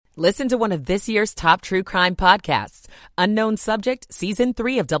Listen to one of this year's top true crime podcasts. Unknown Subject, Season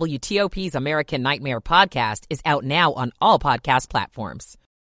 3 of WTOP's American Nightmare podcast is out now on all podcast platforms.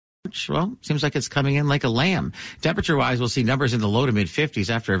 Well, seems like it's coming in like a lamb. Temperature-wise, we'll see numbers in the low to mid-50s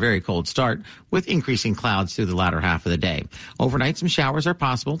after a very cold start, with increasing clouds through the latter half of the day. Overnight, some showers are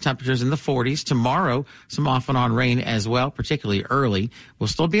possible. Temperatures in the 40s. Tomorrow, some off and on rain as well, particularly early. We'll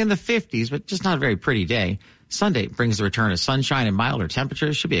still be in the 50s, but just not a very pretty day. Sunday brings the return of sunshine and milder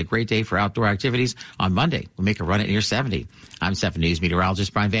temperatures. Should be a great day for outdoor activities. On Monday, we'll make a run at near 70. I'm 7 News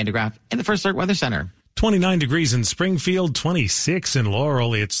meteorologist Brian Vandegraff in the First Alert Weather Center. 29 degrees in Springfield, 26 in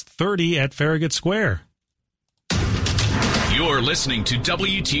Laurel. It's 30 at Farragut Square. You're listening to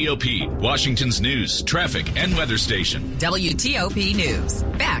WTOP, Washington's news, traffic, and weather station. WTOP News.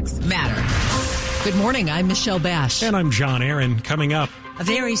 Facts matter. Good morning. I'm Michelle Bash. And I'm John Aaron. Coming up. A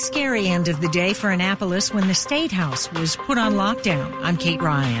very scary end of the day for Annapolis when the State House was put on lockdown. I'm Kate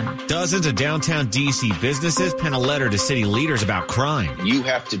Ryan. Dozens of downtown D.C. businesses pen a letter to city leaders about crime. You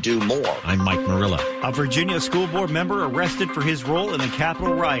have to do more. I'm Mike Marilla. A Virginia school board member arrested for his role in the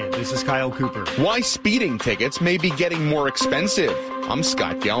Capitol riot. This is Kyle Cooper. Why speeding tickets may be getting more expensive. I'm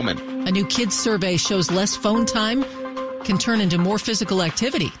Scott Gelman. A new kids survey shows less phone time can turn into more physical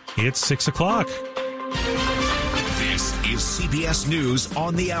activity. It's 6 o'clock. This is CBS News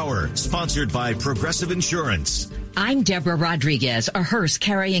on the Hour, sponsored by Progressive Insurance. I'm Deborah Rodriguez. A hearse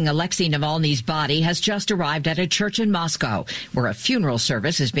carrying Alexei Navalny's body has just arrived at a church in Moscow, where a funeral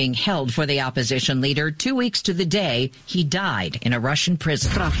service is being held for the opposition leader 2 weeks to the day he died in a Russian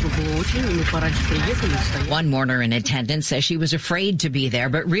prison. One mourner in attendance says she was afraid to be there,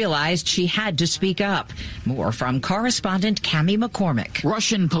 but realized she had to speak up. More from correspondent Cammie McCormick.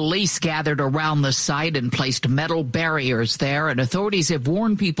 Russian police gathered around the site and placed metal barriers there, and authorities have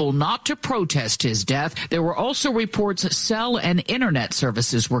warned people not to protest his death. There were also reports cell and internet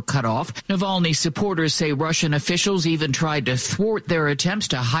services were cut off. Navalny supporters say Russian officials even tried to thwart their attempts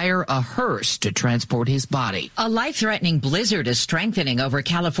to hire a hearse to transport his body. A life-threatening blizzard is strengthening over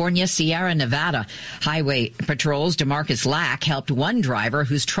California's Sierra Nevada. Highway Patrol's DeMarcus Lack helped one driver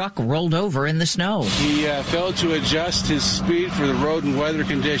whose truck rolled over in the snow. He failed to adjust his speed for the road and weather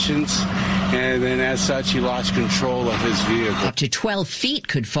conditions, and then as such he lost control of his vehicle. Up to 12 feet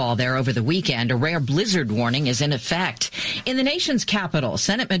could fall there over the weekend. A rare blizzard warning is in effect. In the nation's capital,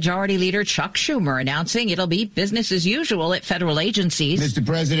 Senate Majority Leader Chuck Schumer announcing it'll be business as usual at federal agencies. Mr.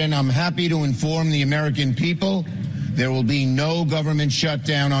 President, I'm happy to inform the American people there will be no government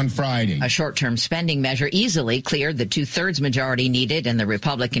shutdown on Friday. A short-term spending measure easily cleared the two-thirds majority needed in the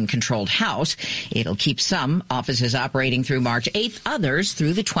Republican-controlled House. It'll keep some offices operating through March 8th, others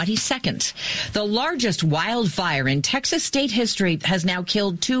through the 22nd. The largest wildfire in Texas state history has now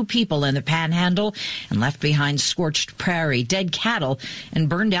killed 2 people in the Panhandle and left behind scorched prairie, dead cattle, and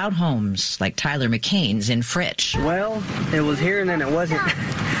burned out homes like Tyler McCain's in Fritch. Well, it was here and then it wasn't.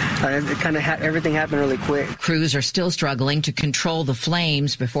 Everything happened really quick. Crews are still struggling to control the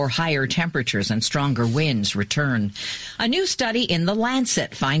flames before higher temperatures and stronger winds return. A new study in The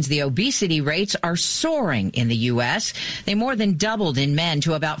Lancet finds the obesity rates are soaring in the U.S. They more than doubled in men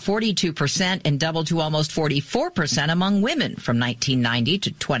to about 42% and doubled to almost 44% among women from 1990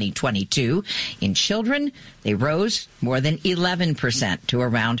 to 2022. In children, they rose more than 11% to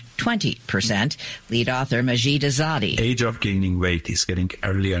around 20%. Lead author Majid Azadi. Age of gaining weight is getting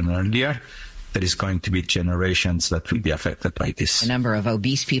earlier and earlier. There is going to be generations that will be affected by this. The number of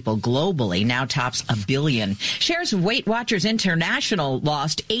obese people globally now tops 1 billion. Shares of Weight Watchers International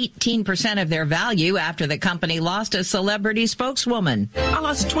lost 18% of their value after the company lost a celebrity spokeswoman. I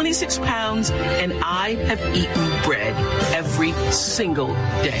lost 26 pounds, and I have eaten bread every single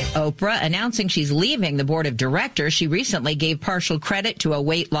day. Oprah announcing she's leaving the board of directors. She recently gave partial credit to a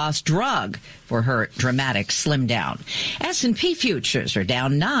weight loss drug for her dramatic slim down. S&P futures are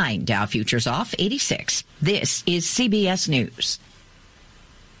down 9. Dow futures off 86. This is CBS News.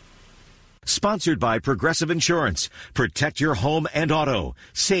 Sponsored by Progressive Insurance. Protect your home and auto.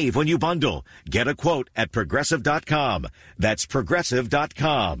 Save when you bundle. Get a quote at Progressive.com. That's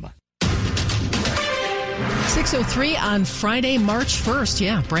Progressive.com. 6:03 on Friday, March 1st.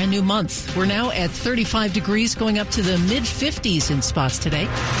 Yeah, brand new month. We're now at 35 degrees, going up to the mid-50s in spots today.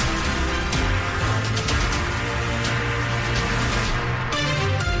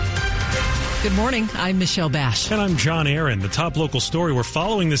 Good morning. I'm Michelle Bash. And I'm John Aaron. The top local story we're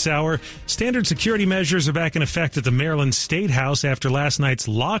following this hour. Standard security measures are back in effect at the Maryland State House after last night's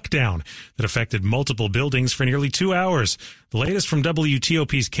lockdown that affected multiple buildings for nearly 2 hours. The latest from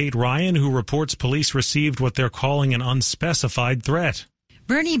WTOP's Kate Ryan, who reports police received what they're calling an unspecified threat.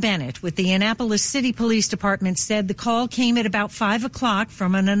 Bernie Bennett with the Annapolis City Police Department said the call came at about 5 o'clock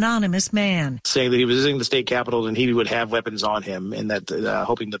from an anonymous man. Saying that he was visiting the state capitol and he would have weapons on him, and that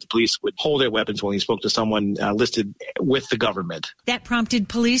hoping that the police would hold their weapons when he spoke to someone listed with the government. That prompted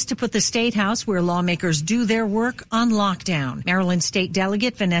police to put the State House, where lawmakers do their work, on lockdown. Maryland State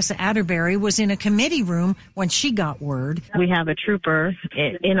Delegate Vanessa Atterbury was in a committee room when she got word. We have a trooper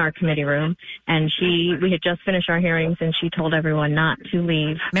in our committee room, and we had just finished our hearings, and she told everyone not to leave.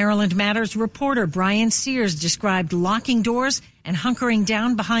 Maryland Matters reporter Brian Sears described locking doors and hunkering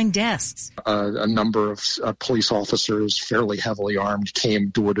down behind desks. A number of police officers, fairly heavily armed, came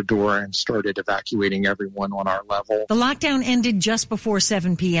door to door and started evacuating everyone on our level. The lockdown ended just before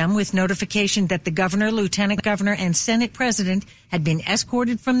 7 p.m. with notification that the governor, lieutenant governor, and Senate president had been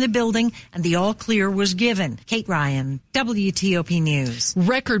escorted from the building and the all clear was given. Kate Ryan, WTOP News.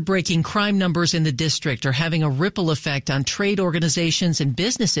 Record-breaking crime numbers in the district are having a ripple effect on trade organizations and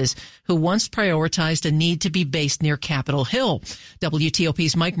businesses who once prioritized a need to be based near Capitol Hill.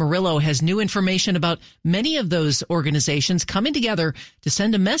 WTOP's Mike Murillo has new information about many of those organizations coming together to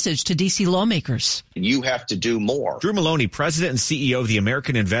send a message to D.C. lawmakers. You have to do more. Drew Maloney, president and CEO of the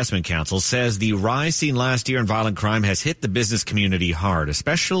American Investment Council, says the rise seen last year in violent crime has hit the business community hard,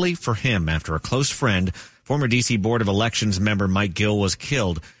 especially for him after a close friend, former D.C. Board of Elections member Mike Gill, was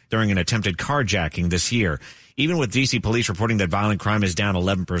killed during an attempted carjacking this year. Even with D.C. police reporting that violent crime is down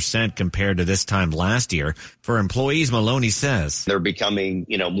 11% compared to this time last year, for employees, Maloney says they're becoming,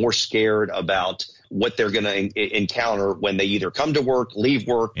 more scared about what they're going to encounter when they either come to work, leave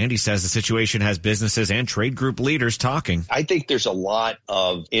work. And he says the situation has businesses and trade group leaders talking. I think there's a lot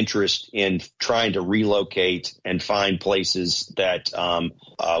of interest in trying to relocate and find places that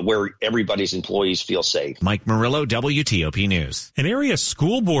where everybody's employees feel safe. Mike Murillo, WTOP News. An area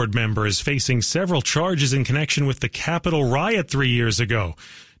school board member is facing several charges in connection with the Capitol riot 3 years ago.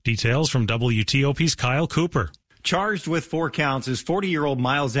 Details from WTOP's Kyle Cooper. Charged with 4 counts is 40-year-old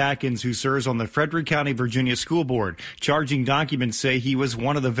Miles Atkins, who serves on the Frederick County, Virginia School Board. Charging documents say he was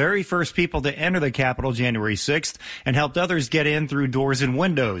one of the very first people to enter the Capitol January 6th and helped others get in through doors and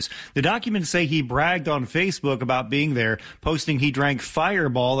windows. The documents say he bragged on Facebook about being there, posting he drank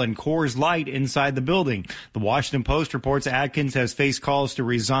Fireball and Coors Light inside the building. The Washington Post reports Atkins has faced calls to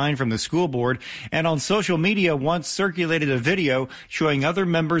resign from the school board, and on social media once circulated a video showing other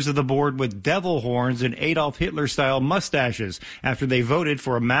members of the board with devil horns and Adolf Hitler-style mustaches after they voted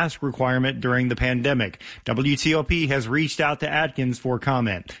for a mask requirement during the pandemic. WTOP has reached out to Atkins for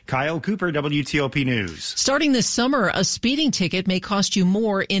comment. Kyle Cooper, WTOP News. Starting this summer, a speeding ticket may cost you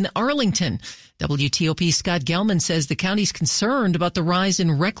more in Arlington. WTOP's Scott Gelman says the county's concerned about the rise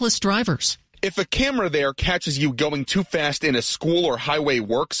in reckless drivers. If a camera there catches you going too fast in a school or highway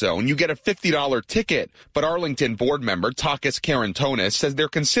work zone, you get a $50 ticket. But Arlington board member Takis Karantonis says they're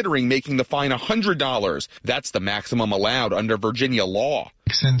considering making the fine $100. That's the maximum allowed under Virginia law.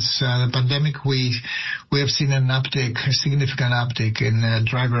 Since the pandemic, we have seen a significant uptick in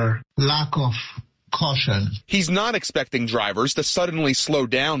driver lack of caution. He's not expecting drivers to suddenly slow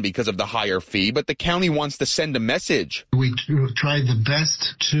down because of the higher fee, but the county wants to send a message. We tried the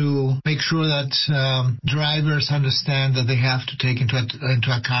best to make sure that drivers understand that they have to take into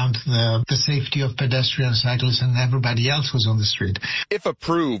account the safety of pedestrians, cyclists, and everybody else who's on the street. If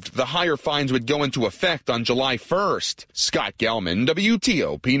approved, the higher fines would go into effect on July 1st. Scott Gelman,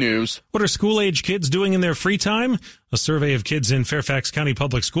 WTOP News. What are school-age kids doing in their free time? A survey of kids in Fairfax County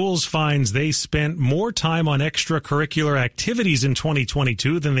Public Schools finds they spent more time on extracurricular activities in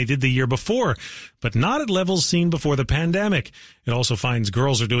 2022 than they did the year before, but not at levels seen before the pandemic. It also finds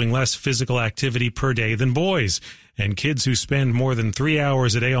girls are doing less physical activity per day than boys. And kids who spend more than 3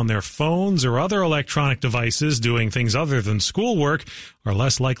 hours a day on their phones or other electronic devices doing things other than schoolwork are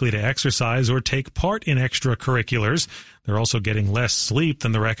less likely to exercise or take part in extracurriculars. They're also getting less sleep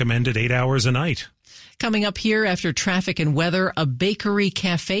than the recommended 8 hours a night. Coming up here after traffic and weather, a bakery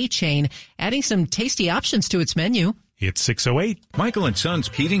cafe chain adding some tasty options to its menu. It's 6:08. Michael and Son's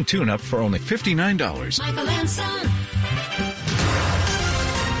heating tune-up for only $59. Michael and Son.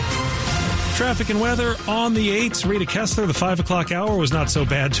 Traffic and weather on the 8s. Rita Kessler, the 5 o'clock hour was not so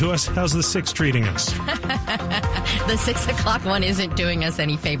bad to us. How's the 6 treating us? The 6 o'clock one isn't doing us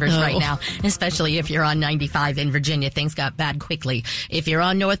any favors right now, especially if you're on 95 in Virginia. Things got bad quickly. If you're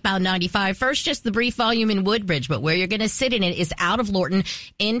on northbound 95, first just the brief volume in Woodbridge, but where you're going to sit in it is out of Lorton,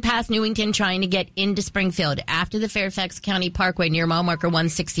 in past Newington, trying to get into Springfield, after the Fairfax County Parkway near mile marker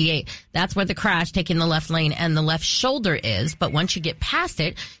 168. That's where the crash, taking the left lane and the left shoulder is, but once you get past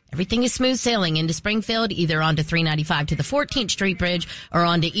it, everything is smooth sailing sailing into Springfield, either onto 395 to the 14th Street Bridge or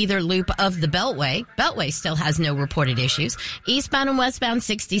onto either loop of the Beltway. Beltway still has no reported issues. Eastbound and westbound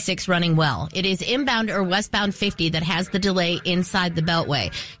 66 running well. It is inbound or westbound 50 that has the delay inside the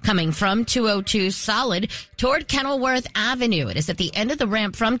Beltway. Coming from 202 solid toward Kenilworth Avenue. It is at the end of the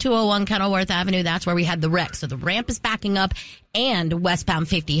ramp from 201 Kenilworth Avenue. That's where we had the wreck. So the ramp is backing up and westbound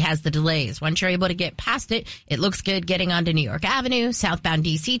 50 has the delays. Once you're able to get past it, it looks good getting onto New York Avenue. Southbound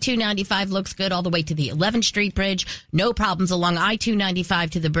DC 295 looks good all the way to the 11th Street Bridge. No problems along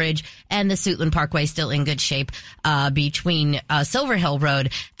I-295 to the bridge, and the Suitland Parkway still in good shape between Silver Hill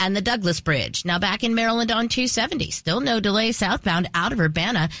Road and the Douglas Bridge. Now back in Maryland on 270, still no delay southbound out of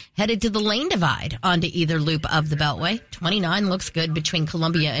Urbana, headed to the lane divide onto either loop of the Beltway. 29 looks good between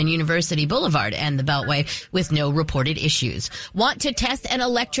Columbia and University Boulevard and the Beltway with no reported issues. Want to test an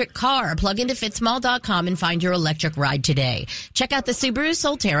electric car? Plug into fitsmall.com and find your electric ride today. Check out the Subaru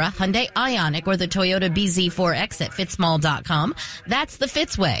Solterra, Hyundai Ioniq, or the Toyota BZ4X at fitsmall.com. That's the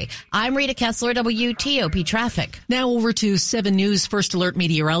Fitz way. I'm Rita Kessler, WTOP Traffic. Now over to 7 News First Alert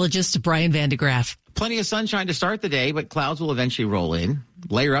meteorologist Brian Vandegraff. Plenty of sunshine to start the day, but clouds will eventually roll in.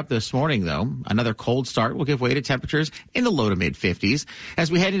 Layer up this morning, though. Another cold start will give way to temperatures in the low to mid-50s. As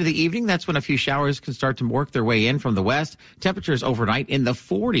we head into the evening, that's when a few showers can start to work their way in from the west. Temperatures overnight in the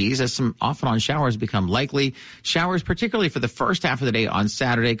 40s as some off-and-on showers become likely. Showers, particularly for the first half of the day on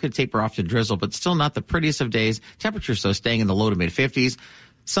Saturday, could taper off to drizzle, but still not the prettiest of days. Temperatures, though, staying in the low to mid-50s.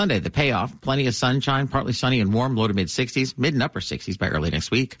 Sunday, the payoff, plenty of sunshine, partly sunny and warm, low to mid-60s, mid and upper 60s by early next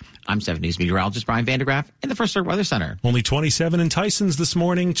week. I'm 7 News meteorologist Brian Vandegraff in the First Alert Weather Center. Only 27 in Tysons this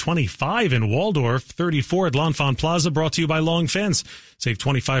morning, 25 in Waldorf, 34 at L'Enfant Plaza, brought to you by Long Fence. Save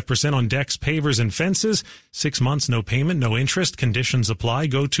 25% on decks, pavers, and fences. 6 months, no payment, no interest. Conditions apply.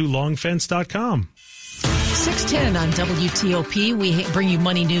 Go to longfence.com. 6:10 on WTOP. We bring you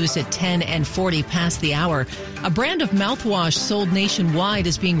money news at 10 and 40 past the hour. A brand of mouthwash sold nationwide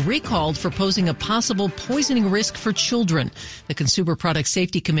is being recalled for posing a possible poisoning risk for children. The Consumer Product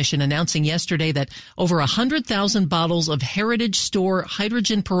Safety Commission announcing yesterday that over 100,000 bottles of Heritage Store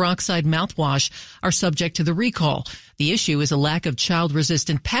hydrogen peroxide mouthwash are subject to the recall. The issue is a lack of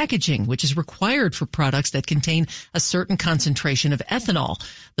child-resistant packaging, which is required for products that contain a certain concentration of ethanol.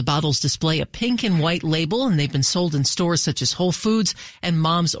 The bottles display a pink and white label, and they've been sold in stores such as Whole Foods and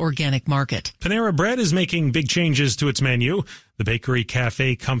Mom's Organic Market. Panera Bread is making big changes to its menu. The bakery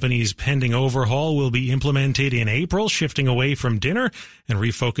cafe company's pending overhaul will be implemented in April, shifting away from dinner and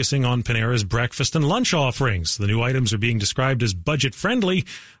refocusing on Panera's breakfast and lunch offerings. The new items are being described as budget-friendly.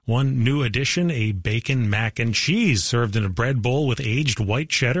 One new addition, a bacon mac and cheese served in a bread bowl with aged white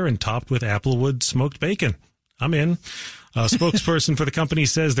cheddar and topped with applewood smoked bacon. I'm in. A spokesperson for the company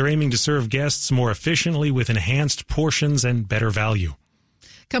says they're aiming to serve guests more efficiently with enhanced portions and better value.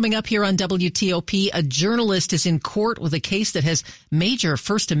 Coming up here on WTOP, a journalist is in court with a case that has major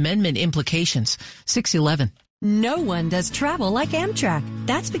First Amendment implications. 6:11. No one does travel like Amtrak.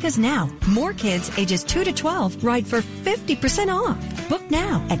 That's because now more kids ages 2 to 12 ride for 50% off. Book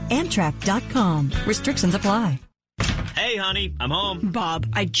now at Amtrak.com. Restrictions apply. Hey, honey, I'm home. Bob,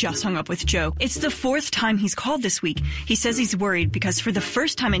 I just hung up with Joe. It's the 4th time he's called this week. He says he's worried because for the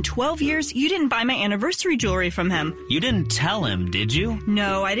first time in 12 years, you didn't buy my anniversary jewelry from him. You didn't tell him, did you?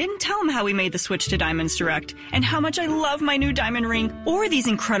 No, I didn't tell him how we made the switch to Diamonds Direct and how much I love my new diamond ring or these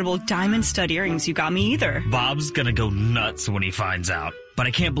incredible diamond stud earrings you got me either. Bob's gonna go nuts when he finds out. But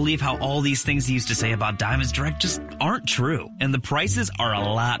I can't believe how all these things he used to say about Diamonds Direct just aren't true. And the prices are a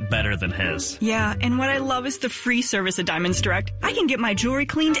lot better than his. Yeah, and what I love is the free service at Diamonds Direct. I can get my jewelry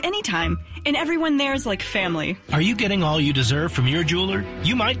cleaned anytime, and everyone there is like family. Are you getting all you deserve from your jeweler?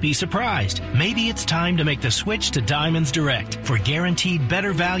 You might be surprised. Maybe it's time to make the switch to Diamonds Direct for guaranteed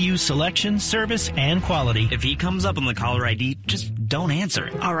better value, selection, service, and quality. If he comes up on the caller ID, just don't answer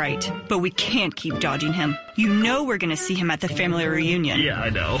it. All right, but we can't keep dodging him. You know we're going to see him at the family reunion. Yeah, I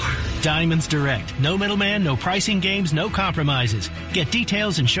know. Diamonds Direct. No middleman, no pricing games, no compromises. Get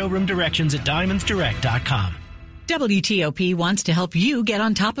details and showroom directions at diamondsdirect.com. WTOP wants to help you get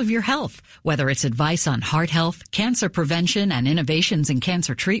on top of your health, whether it's advice on heart health, cancer prevention, and innovations in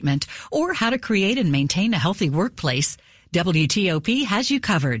cancer treatment, or how to create and maintain a healthy workplace. WTOP has you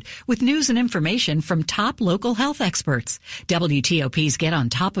covered with news and information from top local health experts. WTOP's Get on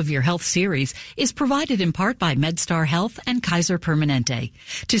Top of Your Health series is provided in part by MedStar Health and Kaiser Permanente.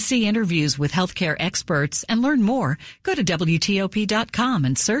 To see interviews with healthcare experts and learn more, go to WTOP.com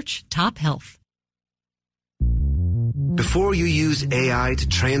and search Top Health. Before you use AI to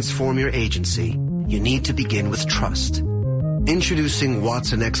transform your agency, you need to begin with trust. Introducing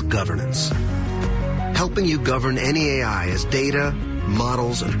Watson X Governance, helping you govern any AI as data,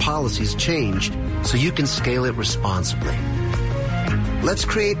 models, and policies change so you can scale it responsibly. Let's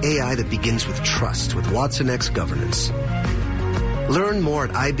create AI that begins with trust with Watson X governance. Learn more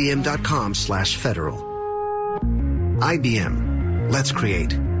at ibm.com/federal. IBM. Let's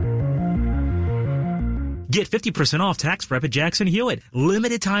create. Get 50% off tax prep at Jackson Hewitt.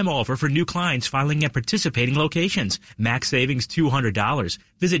 Limited time offer for new clients filing at participating locations. Max savings $200.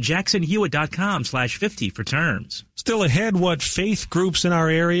 Visit jacksonhewitt.com/50 for terms. Still ahead, what faith groups in our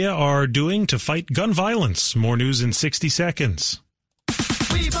area are doing to fight gun violence. More news in 60 seconds.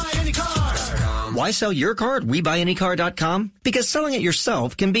 We buy any car. Why sell your car at WeBuyAnyCar.com? Because selling it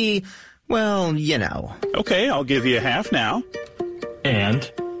yourself can be, well, you know. Okay, I'll give you half now.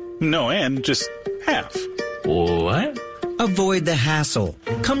 And? No, and just half. What? Avoid the hassle.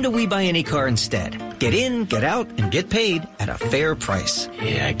 Come to We Buy Any Car instead. Get in, get out, and get paid at a fair price.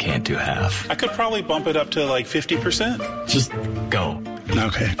 Yeah, I can't do half. I could probably bump it up to like 50%. Just go.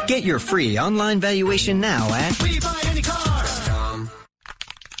 Okay. Get your free online valuation now at WeBuyAnyCar.com.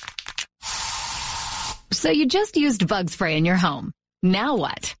 So you just used bug spray in your home. Now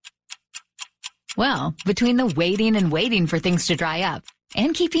what? Well, between the waiting and waiting for things to dry up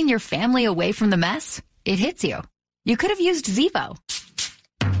and keeping your family away from the mess, it hits you. You could have used Zevo.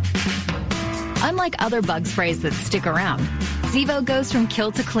 Unlike other bug sprays that stick around, Zevo goes from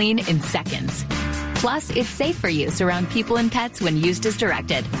kill to clean in seconds. Plus, it's safe for use around people and pets when used as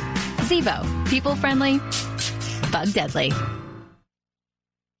directed. Zevo. People-friendly, bug-deadly.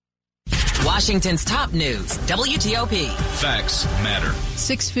 Washington's top news, WTOP. Facts matter.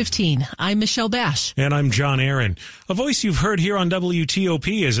 6:15. I'm Michelle Bash. And I'm John Aaron. A voice you've heard here on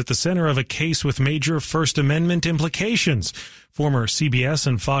WTOP is at the center of a case with major First Amendment implications. Former CBS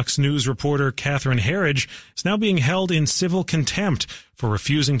and Fox News reporter Catherine Herridge is now being held in civil contempt for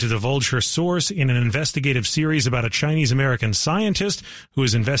refusing to divulge her source in an investigative series about a Chinese-American scientist who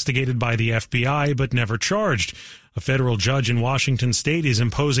is investigated by the FBI but never charged. A federal judge in Washington state is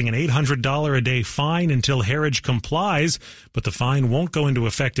imposing an $800 a day fine until Herridge complies, but the fine won't go into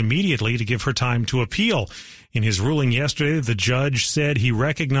effect immediately to give her time to appeal. In his ruling yesterday, the judge said he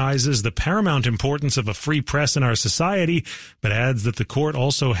recognizes the paramount importance of a free press in our society, but adds that the court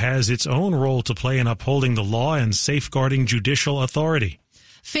also has its own role to play in upholding the law and safeguarding judicial authority.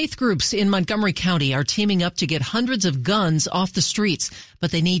 Faith groups in Montgomery County are teaming up to get hundreds of guns off the streets, but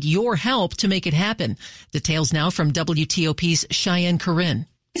they need your help to make it happen. Details now from WTOP's Cheyenne Corinne.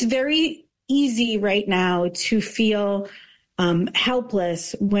 It's very easy right now to feel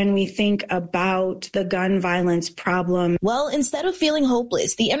helpless when we think about the gun violence problem. Well, instead of feeling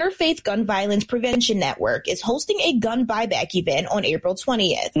hopeless, the Interfaith Gun Violence Prevention Network is hosting a gun buyback event on April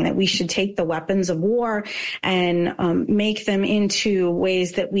 20th. That we should take the weapons of war and make them into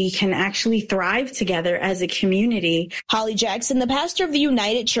ways that we can actually thrive together as a community. Holly Jackson, the pastor of the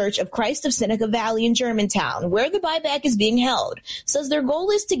United Church of Christ of Seneca Valley in Germantown, where the buyback is being held, says their goal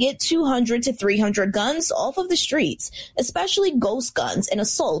is to get 200 to 300 guns off of the streets, especially ghost guns and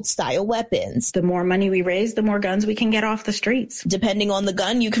assault-style weapons. The more money we raise, the more guns we can get off the streets. Depending on the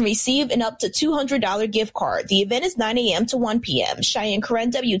gun, you can receive an up to $200 gift card. The event is 9 a.m. to 1 p.m. Cheyenne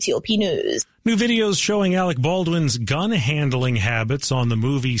Corinne, WTOP News. New videos showing Alec Baldwin's gun handling habits on the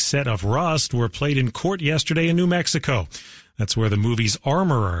movie set of Rust were played in court yesterday in New Mexico. That's where the movie's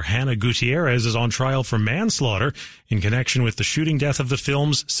armorer, Hannah Gutierrez, is on trial for manslaughter in connection with the shooting death of the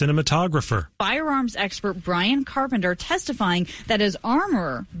film's cinematographer. Firearms expert Brian Carpenter testifying that as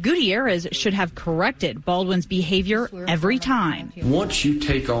armorer, Gutierrez should have corrected Baldwin's behavior every time. Once you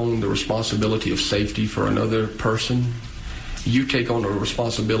take on the responsibility of safety for another person, you take on the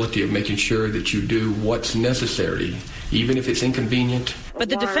responsibility of making sure that you do what's necessary, even if it's inconvenient. But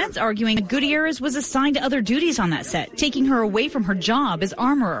the defense arguing Gutierrez was assigned to other duties on that set, taking her away from her job as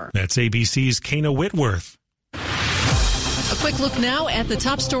armorer. That's ABC's Kana Whitworth. A quick look now at the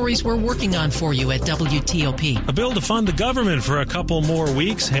top stories we're working on for you at WTOP. A bill to fund the government for a couple more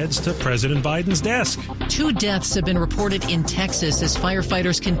weeks heads to President Biden's desk. 2 deaths have been reported in Texas as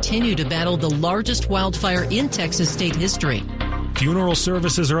firefighters continue to battle the largest wildfire in Texas state history. Funeral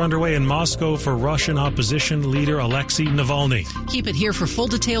services are underway in Moscow for Russian opposition leader Alexei Navalny. Keep it here for full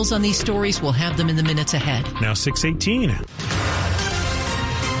details on these stories. We'll have them in the minutes ahead. Now 6:18.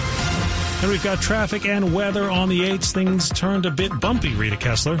 And we've got traffic and weather on the 8s. Things turned a bit bumpy, Rita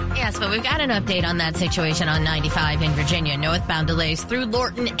Kessler. Yes, but we've got an update on that situation on 95 in Virginia. Northbound delays through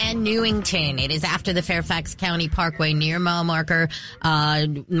Lorton and Newington. It is after the Fairfax County Parkway near mile marker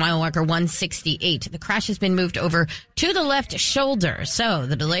 168. The crash has been moved over to the left shoulder. So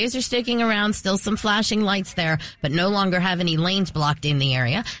the delays are sticking around. Still some flashing lights there, but no longer have any lanes blocked in the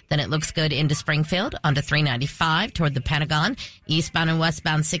area. Then it looks good into Springfield, onto 395 toward the Pentagon. Eastbound and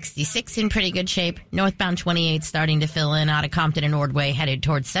westbound 66 in pretty good shape. Northbound 28 starting to fill in out of Compton and Ordway headed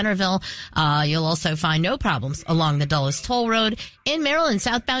towards Centerville. You'll also find no problems along the Dulles Toll Road. In Maryland,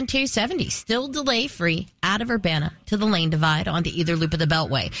 southbound 270 still delay free out of Urbana to the lane divide onto either loop of the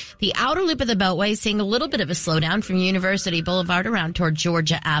Beltway. The outer loop of the Beltway is seeing a little bit of a slowdown from University Boulevard around toward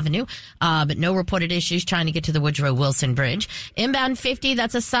Georgia Avenue, but no reported issues trying to get to the Woodrow Wilson Bridge. Inbound 50,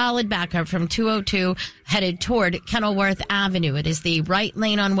 that's a solid backup from 202 headed toward Kenilworth Avenue. It is the right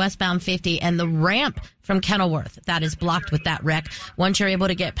lane on westbound 50 and the ramp from Kenilworth. That is blocked with that wreck. Once you're able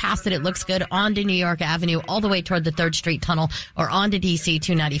to get past it, it looks good onto New York Avenue all the way toward the 3rd Street Tunnel or onto DC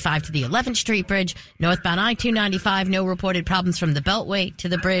 295 to the 11th Street Bridge. Northbound I-295, no reported problems from the Beltway to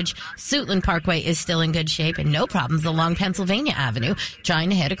the bridge. Suitland Parkway is still in good shape and no problems along Pennsylvania Avenue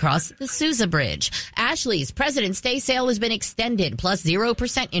trying to head across the Sousa Bridge. Ashley's President's Day sale has been extended, plus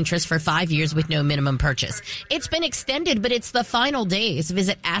 0% interest for 5 years with no minimum purchase. It's been extended, but it's the final days.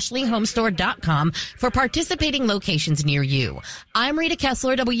 Visit AshleyHomestore.com for participating locations near you. I'm Rita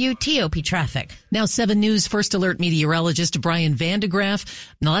Kessler, WTOP Traffic. Now 7 News First Alert meteorologist Brian Vandegraff.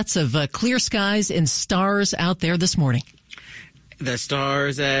 Lots of clear skies and stars out there this morning. The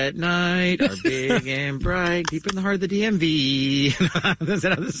stars at night are big and bright, deep in the heart of the DMV. Is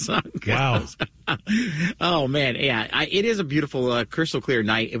that how the song goes? Wow. Oh, man. Yeah, it is a beautiful, crystal clear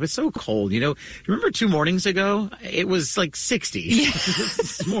night. It was so cold. Remember 2 mornings ago? It was like 60. Yeah.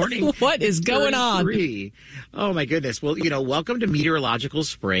 This morning. What is going on? Oh, my goodness. Well, welcome to meteorological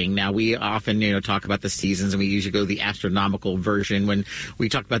spring. Now, we often, talk about the seasons, and we usually go to the astronomical version when we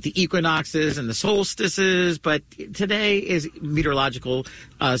talk about the equinoxes and the solstices. But today is meteorological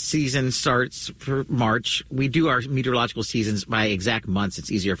season starts for March. We do our meteorological seasons by exact months.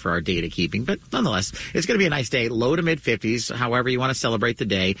 It's easier for our data keeping. But nonetheless, it's going to be a nice day. Low to mid 50s, however you want to celebrate the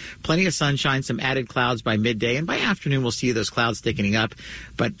day. Plenty of sunshine, some added clouds by midday. And by afternoon, we'll see those clouds thickening up.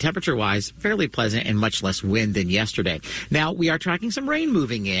 But temperature-wise, fairly pleasant and much less wind than yesterday. Now, we are tracking some rain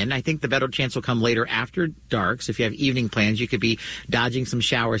moving in. I think the better chance will come later after dark. So if you have evening plans, you could be dodging some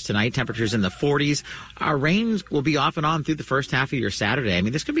showers tonight. Temperatures in the 40s. Our rains will be off and on through the first half of your Saturday. I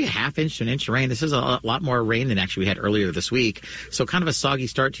mean, this could be a half inch to an inch of rain. This is a lot more rain than actually we had earlier this week. So kind of a soggy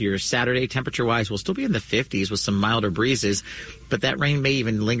start to your Saturday. Temperature-wise, we'll still be in the 50s with some milder breezes. But that rain may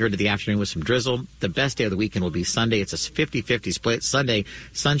even linger into the afternoon with some drizzle. The best day of the weekend will be Sunday. It's a 50-50 split. Sunday,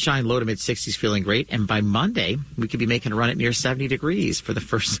 sunshine, low to mid-60s, feeling great. And by Monday, we could be making a run at near 70 degrees for the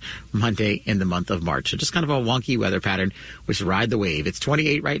first Monday in the month of March. So just kind of a wonky weather pattern, which ride the wave. It's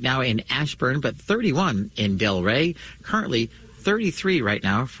 28 right now in Ashburn, but 31 in Delray. Currently 33 right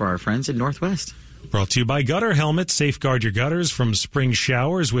now for our friends in Northwest. Brought to you by Gutter Helmet. Safeguard your gutters from spring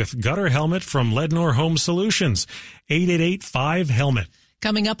showers with Gutter Helmet from Lednor Home Solutions. 888-5-HELMET.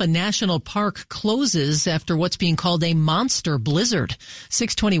 Coming up, a national park closes after what's being called a monster blizzard.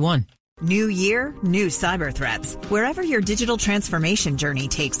 621. New year, new cyber threats. Wherever your digital transformation journey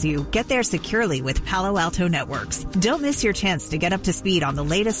takes you, get there securely with Palo Alto Networks. Don't miss your chance to get up to speed on the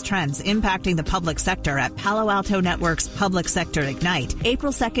latest trends impacting the public sector at Palo Alto Networks Public Sector Ignite,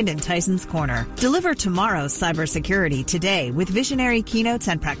 April 2nd in Tyson's Corner. Deliver tomorrow's cybersecurity today with visionary keynotes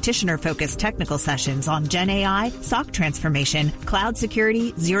and practitioner-focused technical sessions on Gen AI, SOC transformation, cloud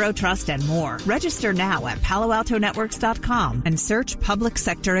security, zero trust, and more. Register now at paloaltonetworks.com and search Public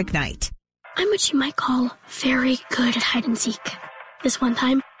Sector Ignite. I'm what you might call very good at hide and seek. This one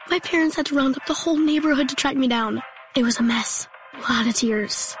time, my parents had to round up the whole neighborhood to track me down. It was a mess. A lot of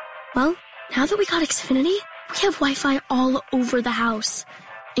tears. Well, now that we got Xfinity, we have Wi-Fi all over the house,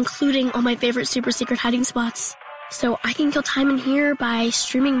 including all my favorite super secret hiding spots. So I can kill time in here by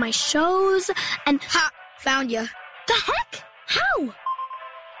streaming my shows and... Ha! Found ya. The heck? How?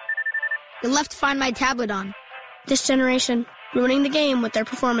 You left Find My Tablet on. This generation, ruining the game with their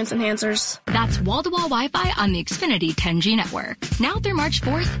performance enhancers. That's wall-to-wall Wi-Fi on the Xfinity 10G network. Now through March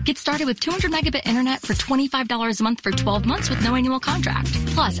 4th, get started with 200 megabit internet for $25 a month for 12 months with no annual contract.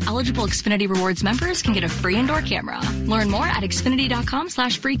 Plus, eligible Xfinity Rewards members can get a free indoor camera. Learn more at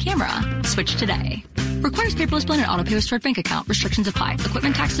xfinity.com/free camera. Switch today. Requires paperless plan and auto-pay with stored bank account. Restrictions apply.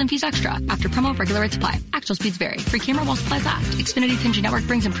 Equipment taxes and fees extra. After promo, regular rates apply. Actual speeds vary. Free camera while supplies last. Xfinity 10G network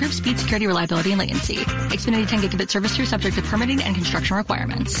brings improved speed, security, reliability, and latency. Xfinity 10 gigabit service tier subject to permitting and construction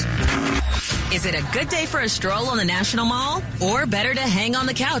requirements. Is it a good day for a stroll on the National Mall? Or better to hang on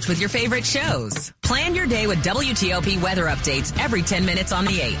the couch with your favorite shows? Plan your day with WTOP weather updates every 10 minutes on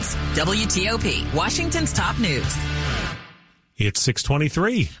the 8s. WTOP, Washington's top news. It's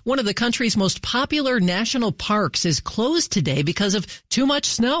 6:23. One of the country's most popular national parks is closed today because of too much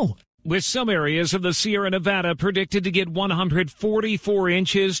snow. With some areas of the Sierra Nevada predicted to get 144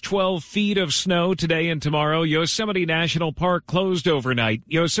 inches, 12 feet of snow today and tomorrow. Yosemite National Park closed overnight.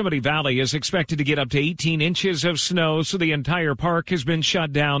 Yosemite Valley is expected to get up to 18 inches of snow, so the entire park has been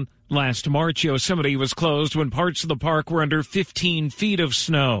shut down. Last March, Yosemite was closed when parts of the park were under 15 feet of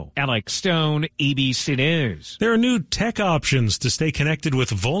snow. Alex Stone, ABC News. There are new tech options to stay connected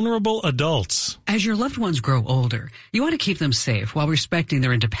with vulnerable adults. As your loved ones grow older, you want to keep them safe while respecting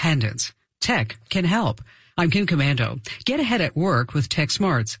their independence. Tech can help. I'm Kim Commando. Get ahead at work with Tech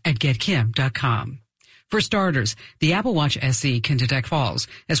Smarts at getkim.com. For starters, the Apple Watch SE can detect falls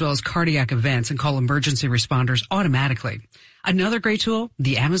as well as cardiac events and call emergency responders automatically. Another great tool,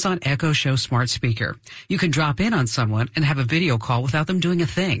 the Amazon Echo Show smart speaker. You can drop in on someone and have a video call without them doing a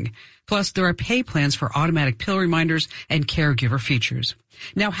thing. Plus, there are pay plans for automatic pill reminders and caregiver features.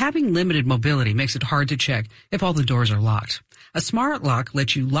 Now, having limited mobility makes it hard to check if all the doors are locked. A smart lock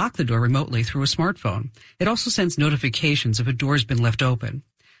lets you lock the door remotely through a smartphone. It also sends notifications if a door's been left open.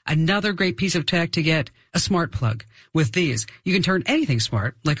 Another great piece of tech to get, a smart plug. With these, you can turn anything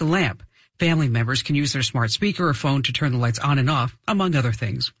smart, like a lamp. Family members can use their smart speaker or phone to turn the lights on and off, among other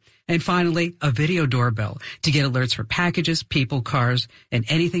things. And finally, a video doorbell to get alerts for packages, people, cars, and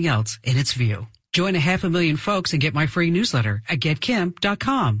anything else in its view. Join 500,000 folks and get my free newsletter at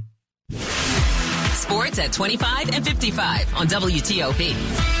getkim.com. Sports at 25 and 55 on WTOP.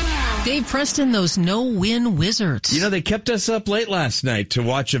 Dave Preston, those no-win Wizards. You know, they kept us up late last night to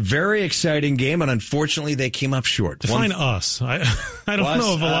watch a very exciting game, and unfortunately, they came up short. Define us. I don't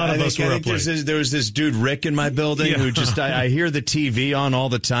know if a lot of us were up late. There was this dude, Rick, in my building who just, I hear the TV on all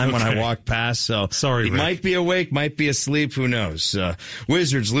the time when I walk past, so sorry, he Rick. might be awake, might be asleep, who knows.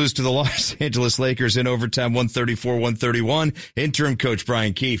 Wizards lose to the Los Angeles Lakers in overtime, 134-131. Interim coach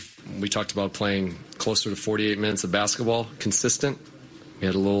Brian Keefe. We talked about playing closer to 48 minutes of basketball, consistent. We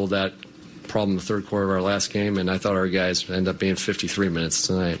had a little of that problem in the third quarter of our last game, and I thought our guys ended up being 53 minutes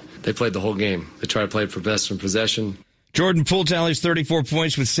tonight. They played the whole game. They tried to play for best in possession. Jordan Poole tallies 34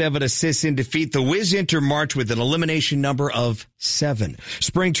 points with 7 assists in defeat. The Wiz enter March with an elimination number of 7.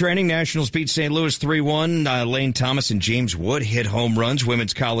 Spring training, Nationals beat St. Louis 3-1. Lane Thomas and James Wood hit home runs.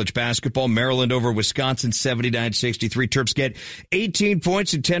 Women's college basketball, Maryland over Wisconsin 79-63. Terps get 18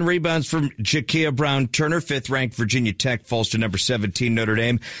 points and 10 rebounds from Jakia Brown-Turner. 5th-ranked Virginia Tech falls to number 17 Notre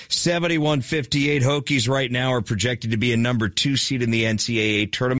Dame 71-58. Hokies right now are projected to be a number 2 seed in the NCAA tournament.